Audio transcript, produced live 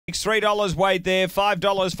$3 weight there,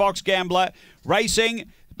 $5 Fox Gambler.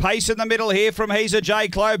 Racing. Pace in the middle here from He's a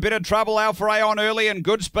J-Clo. Bit of trouble, Alpha on early and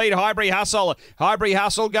good speed. Highbury Hustle. Highbury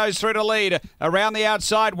Hustle goes through to lead. Around the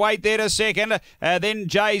outside, Wait there to second. Then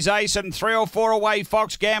Jay's Ace and 3 or 4 away,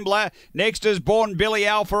 Fox Gambler. Next is Born Billy,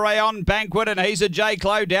 Alpha on Banquet, and He's a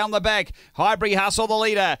J-Clo down the back. Highbury Hustle the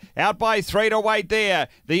leader. Out by 3 to Wait there.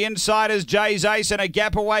 The inside is Jay's Ace and a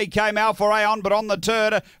gap away came Alpha on, but on the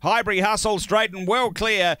turn, Highbury Hustle straight and well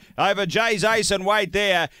clear over Jay's Ace and Wait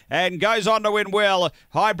there and goes on to win well.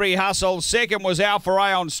 Highbury Hustle. Second was Alpha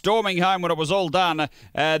Aeon storming home when it was all done.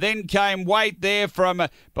 Then came Wait there from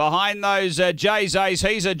behind those Jay's Ace.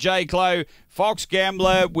 He's a J-Clo. Fox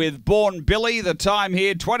Gambler with Born Billy. The time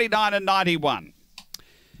here 29:91.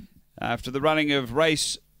 After the running of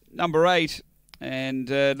race number 8 and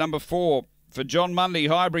number 4 for John Mundy,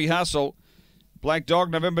 Highbury Hustle. Black Dog,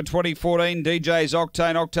 November 2014. DJ's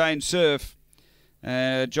Octane Surf.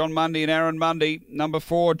 John Mundy and Aaron Mundy. Number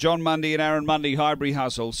 4, John Mundy and Aaron Mundy, Highbury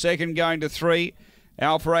Hustle. Second going to 3,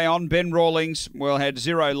 Alpha Aeon, Ben Rawlings. Well, had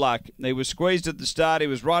 0 luck. He was squeezed at the start. He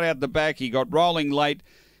was right out the back. He got rolling late,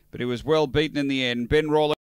 but he was well beaten in the end. Ben Rawlings.